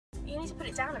You need to put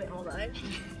it down a bit more though.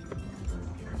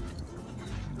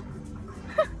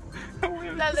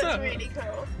 That looks really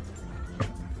cool.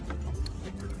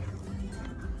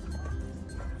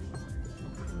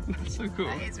 That's so cool.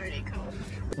 That is really cool.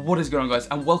 What is going on, guys,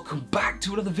 and welcome back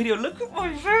to another video. Look at my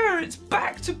hair, it's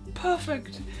back to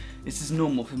perfect. This is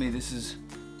normal for me. This is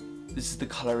the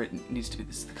colour it needs to be.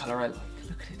 This is the colour I like.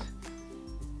 Look at it.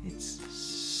 It's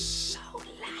so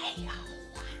light.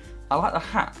 I like the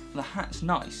hat. The hat's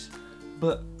nice,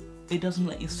 but it doesn't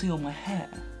let you see all my hair.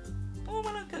 Oh,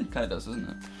 well, it kind of does, doesn't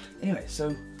it? Anyway,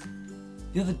 so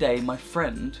the other day my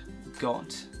friend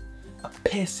got a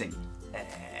piercing.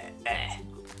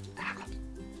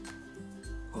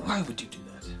 Why would you do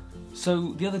that?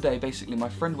 So the other day, basically, my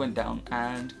friend went down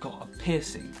and got a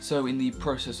piercing. So in the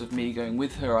process of me going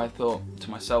with her, I thought to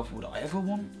myself, would I ever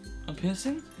want a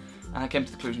piercing? And I came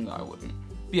to the conclusion that I wouldn't.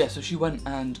 But yeah, so she went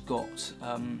and got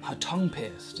her tongue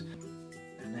pierced.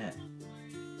 And that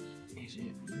is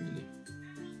it, really.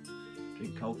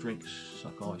 Drink cold drinks,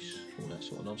 suck ice, all that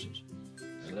sort of nonsense.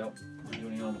 That'll help. Not do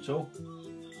any harm at all.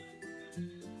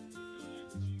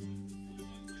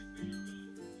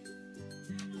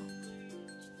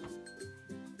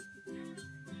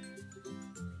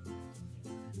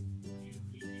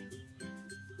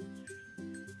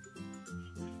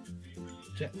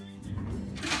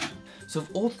 So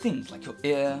of all things, like your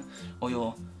ear, or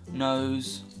your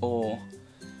nose, or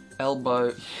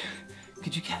elbow,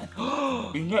 could you get?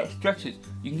 You can get stretches.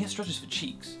 You can get stretches for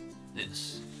cheeks.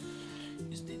 This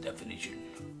is the definition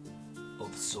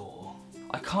of sore.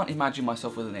 I can't imagine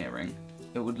myself with an earring.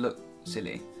 It would look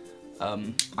silly.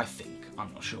 I think.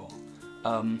 I'm not sure.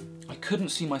 I couldn't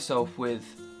see myself with.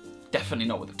 Definitely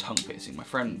not with a tongue piercing. My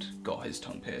friend got his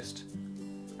tongue pierced,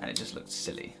 and it just looked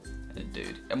silly.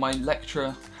 Dude, and my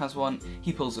lecturer has one.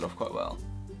 He pulls it off quite well.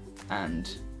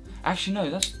 And actually,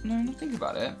 no, think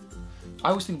about it. I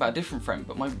always think about a different friend,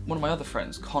 but one of my other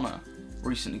friends, Connor,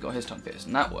 recently got his tongue pierced,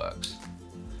 and that works.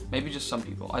 Maybe just some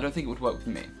people. I don't think it would work with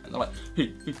me. And they're like,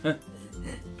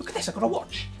 look at this, I got a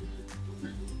watch.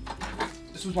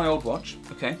 This was my old watch.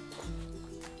 Okay.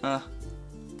 It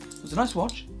was a nice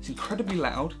watch. It's incredibly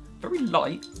loud, very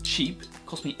light, cheap.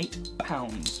 Cost me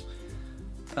 £8.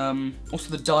 Also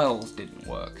the dials didn't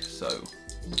work, so,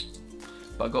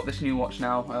 but I got this new watch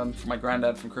now from my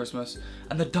granddad from Christmas,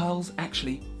 and the dials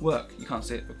actually work. You can't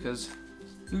see it because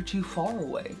you're too far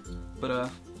away, but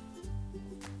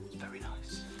it's very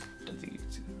nice. Don't think you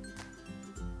can see that.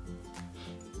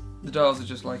 The dials are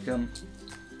just like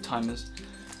timers.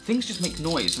 Things just make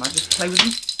noise, and I just play with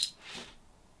them.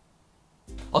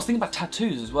 I was thinking about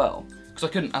tattoos as well, because I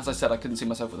couldn't, as I said, I couldn't see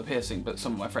myself with a piercing, but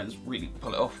some of my friends really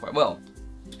pull it off quite well.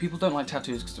 People don't like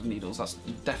tattoos because of needles. That's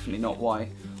definitely not why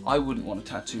I wouldn't want a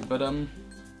tattoo. But I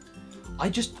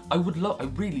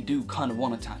really do kind of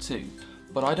want a tattoo,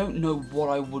 but I don't know what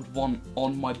I would want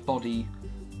on my body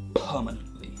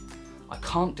permanently. I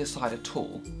can't decide at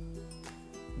all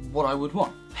what I would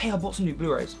want. Hey, I bought some new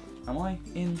Blu-rays. Am I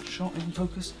in shot, in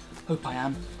focus? Hope I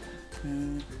am.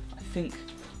 I think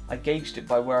I gauged it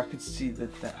by where I could see the.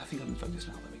 I think I'm in focus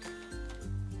now. There we go.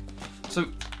 So.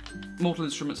 Mortal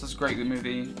Instruments, that's a great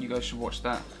movie, you guys should watch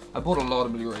that. I bought a lot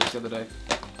of Blu-rays the other day.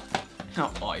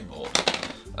 Now I bought.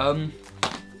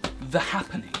 The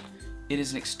Happening. It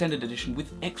is an extended edition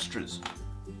with extras.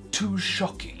 Too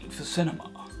shocking for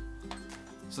cinema.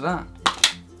 So that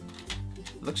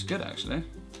looks good actually.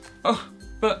 Oh,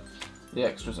 but the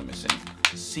extras are missing.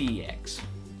 CX.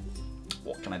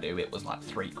 What can I do? It was like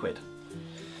 £3.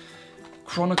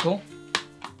 Chronicle.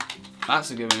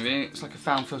 That's a good movie. It's like a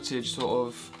found footage sort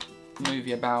of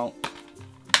movie about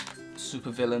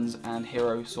supervillains and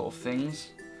hero sort of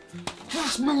things.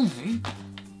 This movie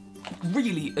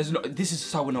really is not. This is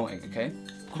so annoying. Okay,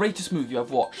 greatest movie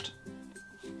I've watched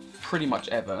pretty much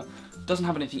ever. Doesn't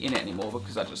have anything in it anymore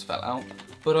because that just fell out.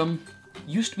 But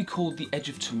used to be called The Edge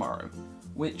of Tomorrow,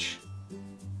 which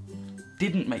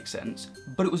didn't make sense,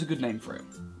 but it was a good name for it.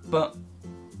 But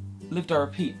Lived I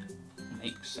Repeat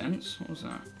makes sense. What was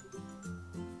that?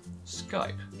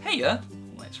 Skype. Heya!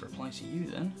 Let's reply to you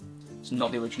then. It's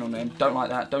not the original name. Don't like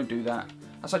that. Don't do that.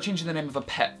 That's like changing the name of a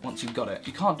pet once you've got it.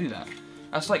 You can't do that.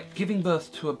 That's like giving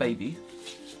birth to a baby,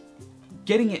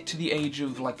 getting it to the age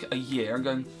of like a year and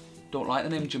going, don't like the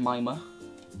name Jemima.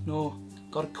 No,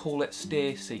 gotta call it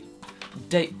Stacy.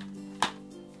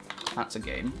 That's a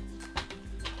game.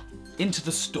 Into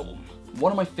the Storm.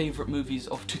 One of my favourite movies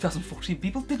of 2014.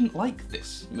 People didn't like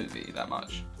this movie that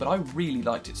much, but I really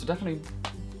liked it, so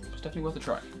it's definitely worth a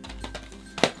try.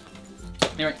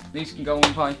 Anyway, these can go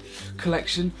on my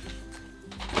collection.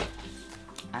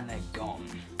 And they're gone.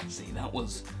 See, that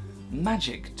was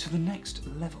magic to the next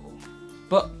level.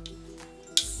 But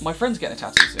my friend's getting a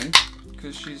tattoo soon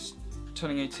because she's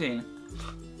turning 18,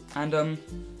 and I'm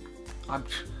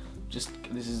just,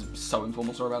 this is so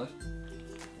informal. Sorry about this.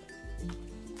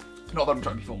 Not that I'm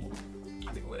trying to be formal.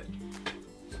 I think weird.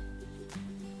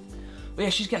 But yeah,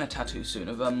 she's getting a tattoo soon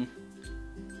of a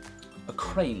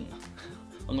crane.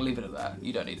 I'm gonna leave it at that.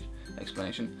 You don't need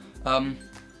explanation. And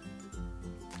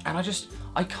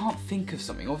I can't think of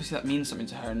something. Obviously that means something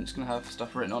to her, and it's gonna have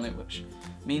stuff written on it which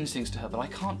means things to her, but I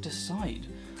can't decide.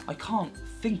 I can't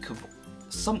think of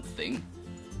something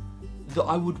that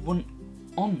I would want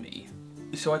on me.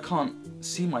 So I can't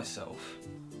see myself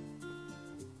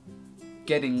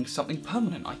getting something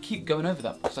permanent. I keep going over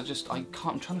that because I can't,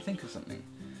 I'm trying to think of something.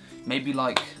 Maybe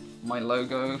like my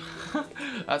logo.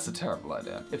 That's a terrible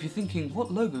idea. If you're thinking,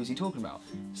 what logo is he talking about?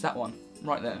 It's that one,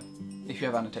 right there. If you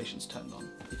have annotations turned on.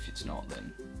 If it's not,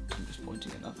 then I'm just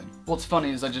pointing at nothing. What's funny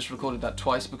is I just recorded that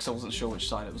twice because I wasn't sure which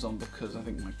side it was on because I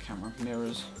think my camera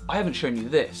mirrors. I haven't shown you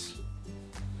this.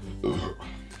 Dear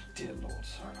Lord,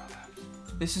 sorry about that.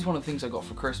 This is one of the things I got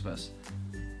for Christmas.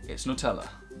 It's Nutella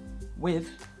with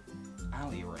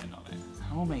Ali written on it.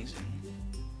 How amazing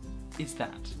is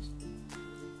that?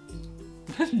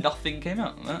 Nothing came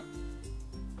out of that.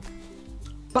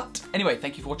 But anyway,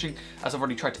 thank you for watching. As I've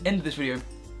already tried to end this video,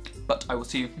 but I will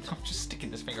see you. I'm just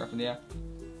sticking this finger up in the air.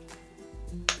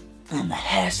 And the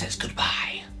hair says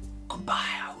goodbye. Goodbye,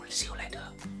 I will see you later.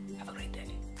 Have a great day.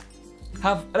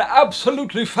 Have an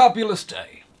absolutely fabulous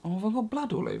day. Oh, have I got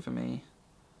blood all over me?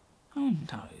 Oh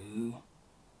no.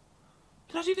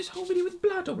 Did I do this whole video with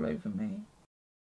blood all over me?